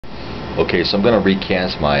Okay, so I'm going to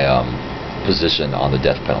recant my position on the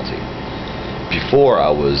death penalty. Before,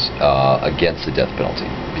 I was against the death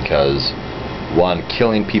penalty because, one,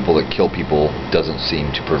 killing people that kill people doesn't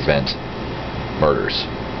seem to prevent murders.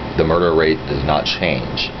 The murder rate does not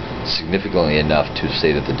change significantly enough to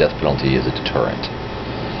say that the death penalty is a deterrent.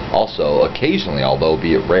 Also, occasionally, although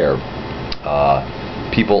be it rare,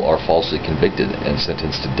 people are falsely convicted and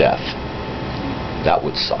sentenced to death. That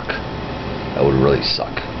would suck. That would really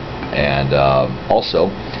suck. And also,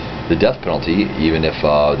 the death penalty, even if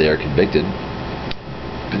they are convicted,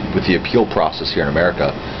 with the appeal process here in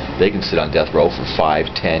America, they can sit on death row for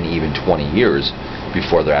 5, 10, even 20 years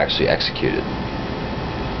before they're actually executed.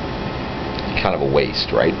 Kind of a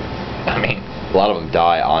waste, right? I mean, a lot of them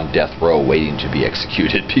die on death row waiting to be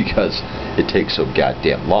executed because it takes so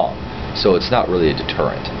goddamn long. So it's not really a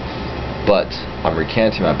deterrent. But I'm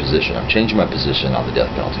recanting my position. I'm changing my position on the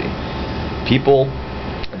death penalty. People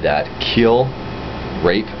that kill,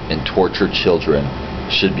 rape, and torture children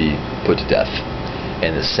should be put to death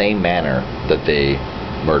in the same manner that they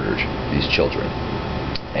murdered these children.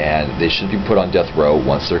 And they should be put on death row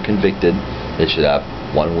once they're convicted. They should have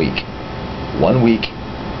 1 week. 1 week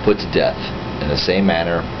put to death in the same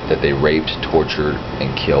manner that they raped, tortured,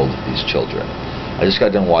 and killed these children. I just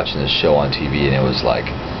got done watching this show on TV, and it was like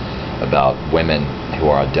about women who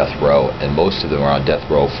are on death row, and most of them are on death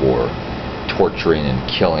row for torturing and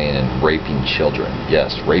killing and raping children.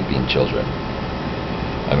 Yes, raping children.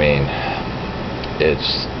 I mean,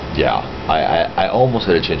 it's, yeah, I almost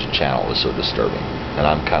had to change the channel. It was so disturbing, and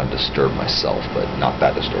I'm kind of disturbed myself, but not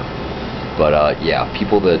that disturbed. But yeah,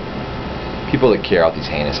 people that carry out these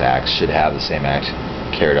heinous acts should have the same act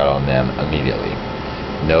carried out on them immediately.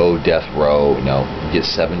 No death row. No, you get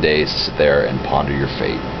 7 days to sit there and ponder your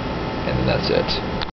fate, and then that's it.